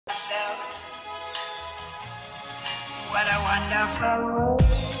What a wonderful world.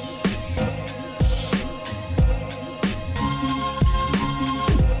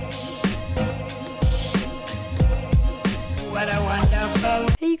 What a wonderful.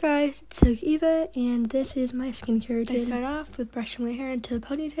 Hey you guys, it's Toca Eva, and this is my skincare routine. I start off with brushing my hair into a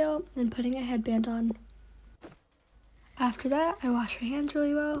ponytail and putting a headband on. After that, I wash my hands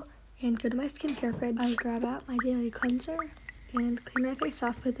really well and go to my skincare fridge. I grab out my daily cleanser and clean my face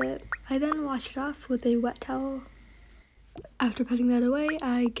off with it. I then wash it off with a wet towel. After putting that away,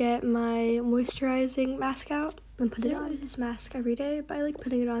 I get my moisturizing mask out and put it on. I use this mask every day, but I like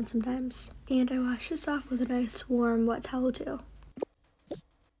putting it on sometimes. And I wash this off with a nice warm wet towel too.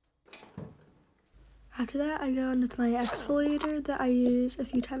 After that, I go in with my exfoliator that I use a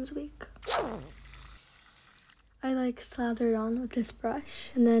few times a week. I like slather it on with this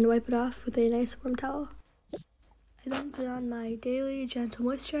brush and then wipe it off with a nice warm towel. I then put on my daily gentle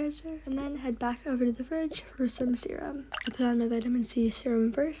moisturizer and then head back over to the fridge for some serum. I put on my vitamin C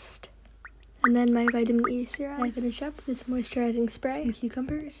serum first and then my vitamin E serum. I finish up with this moisturizing spray, some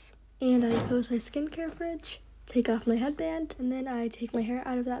cucumbers, and I close my skincare fridge, take off my headband, and then I take my hair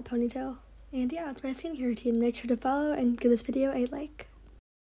out of that ponytail. And yeah, it's my skincare routine. Make sure to follow and give this video a like.